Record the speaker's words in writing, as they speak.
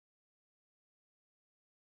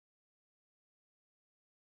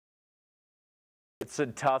It's a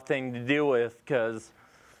tough thing to deal with because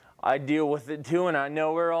I deal with it too, and I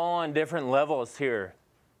know we're all on different levels here.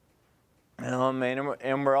 And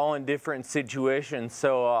we're all in different situations.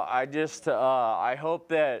 So I hope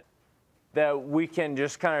that we can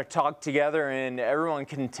just kind of talk together and everyone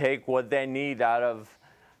can take what they need out of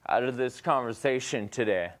this conversation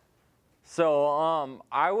today. So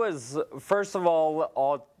first of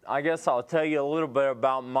all, I guess I'll tell you a little bit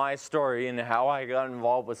about my story and how I got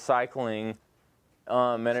involved with cycling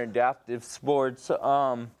and adaptive sports.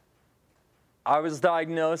 I was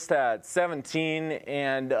diagnosed at 17,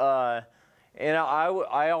 and I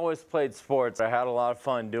always played sports. I had a lot of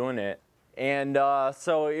fun doing it, and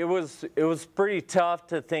so it was pretty tough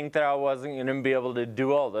to think that I wasn't going to be able to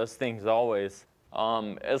do all those things always.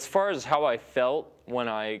 As far as how I felt when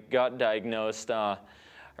I got diagnosed, I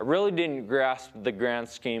really didn't grasp the grand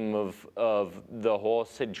scheme of the whole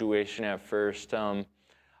situation at first.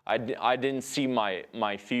 I didn't see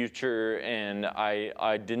my future, and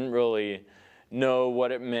I didn't really know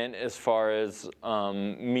what it meant as far as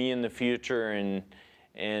me in the future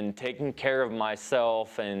and taking care of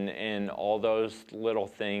myself and all those little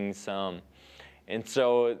things. And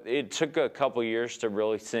so it took a couple years to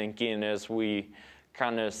really sink in as we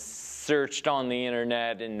kind of searched on the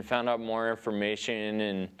internet and found out more information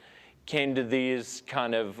and came to these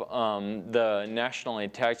kind of the National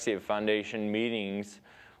Ataxia Foundation meetings,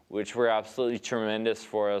 which were absolutely tremendous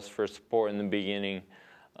for us for support in the beginning.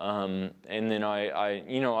 And then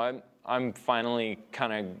I'm finally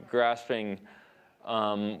kind of grasping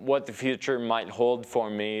what the future might hold for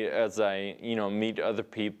me as I meet other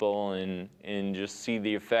people and just see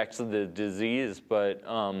the effects of the disease. But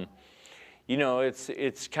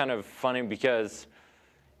it's kind of funny because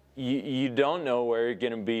you don't know where you're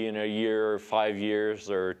going to be in a year or 5 years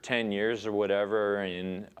or 10 years or whatever,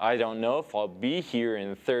 and I don't know if I'll be here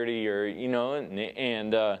in 30 or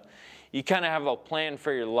and you kind of have a plan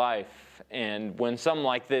for your life, and when something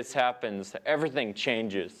like this happens, everything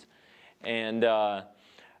changes. And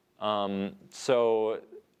so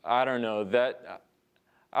I don't know,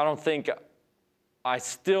 I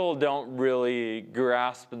still don't really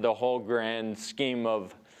grasp the whole grand scheme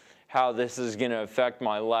of how this is going to affect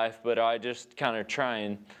my life, but I just kind of try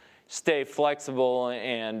and stay flexible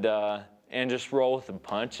and just roll with the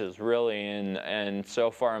punches, really. And so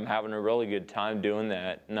far I'm having a really good time doing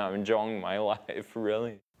that, and I'm enjoying my life,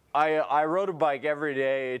 really. I rode a bike every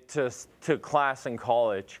day to class in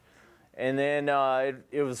college. And then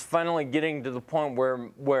it was finally getting to the point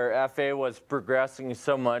where FA was progressing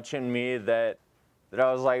so much in me that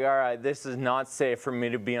I was like, all right, this is not safe for me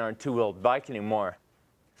to be on a two-wheeled bike anymore.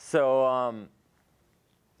 So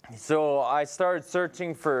I started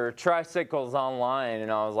searching for tricycles online,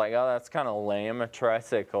 and I was like, oh, that's kind of lame, a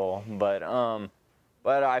tricycle. But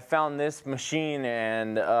I found this machine,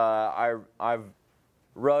 and I've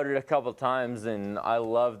rode it a couple times, and I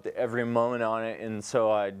loved every moment on it, and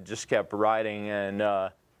so I just kept riding. And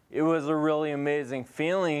it was a really amazing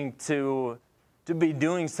feeling to be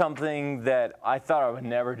doing something that I thought I would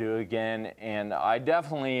never do again, and I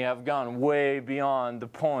definitely have gone way beyond the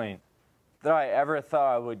point that I ever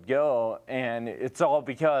thought I would go. And it's all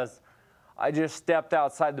because I just stepped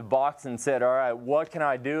outside the box and said, all right, what can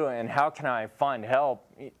I do, and how can I find help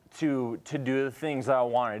to do the things that I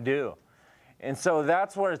want to do? And so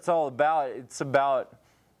that's what it's all about. It's about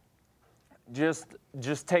just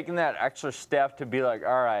taking that extra step to be like,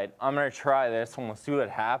 all right, I'm going to try this and we'll see what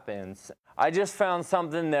happens. I just found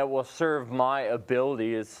something that will serve my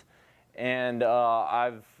abilities, and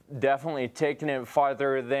I've definitely taken it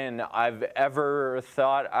farther than I've ever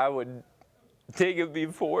thought I would take it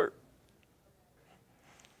before.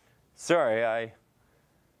 Sorry,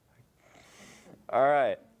 all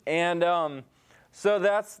right. And so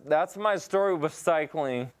that's my story with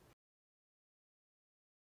cycling.